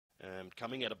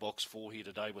Coming out of box 4 here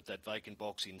today with that vacant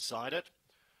box inside it.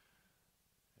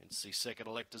 It's the second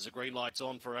electors. The green light's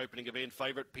on for opening event.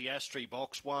 Favourite Piastri,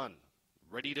 box 1.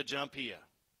 Ready to jump here.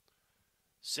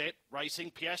 Set, racing,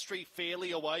 Piastri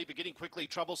fairly away, beginning quickly,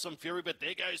 Troublesome Fury, but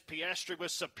there goes Piastri with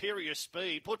superior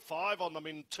speed. Put 5 on them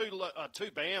in two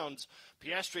bounds.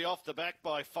 Piastri off the back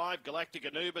by 5, Galactic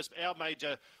Anubis, our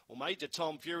Major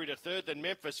Tom Fury to third, then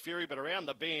Memphis Fury, but around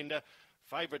the bend,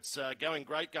 favourites going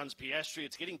Great Guns Piastri.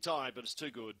 It's getting tired, but it's too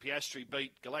good. Piastri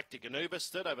beat Galactic Anubis.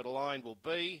 Third over the line will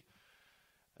be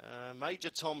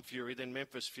Major Tom Fury, then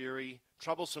Memphis Fury,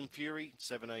 Troublesome Fury,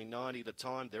 17.90 the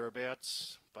time,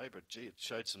 thereabouts. Favourite, gee, it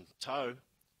showed some toe.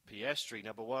 Piastri,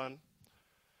 number 1,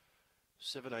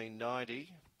 17.90,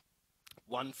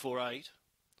 148,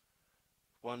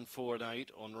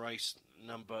 148 on race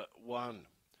number 1.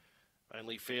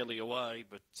 Only fairly away,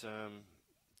 but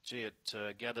gee,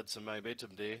 it gathered some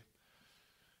momentum there.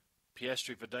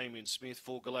 Piastri for Damien Smith,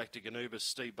 4 Galactic Anubis,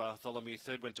 Steve Bartholomew.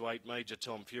 Third went to 8 Major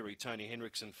Tom Fury, Tony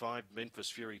Hendrickson 5,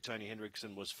 Memphis Fury, Tony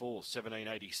Hendrickson was 4,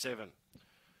 17.87.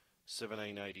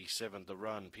 17.87 the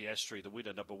run. Piastri, the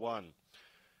winner, number 1,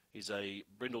 is a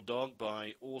brindle dog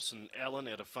by Orson Allen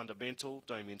out of Fundamental.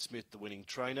 Damien Smith, the winning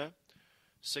trainer.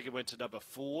 Second went to number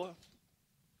 4,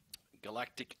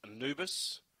 Galactic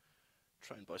Anubis,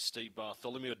 trained by Steve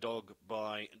Bartholomew, a dog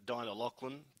by Dinah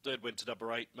Lachlan. Third went to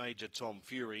number 8, Major Tom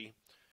Fury.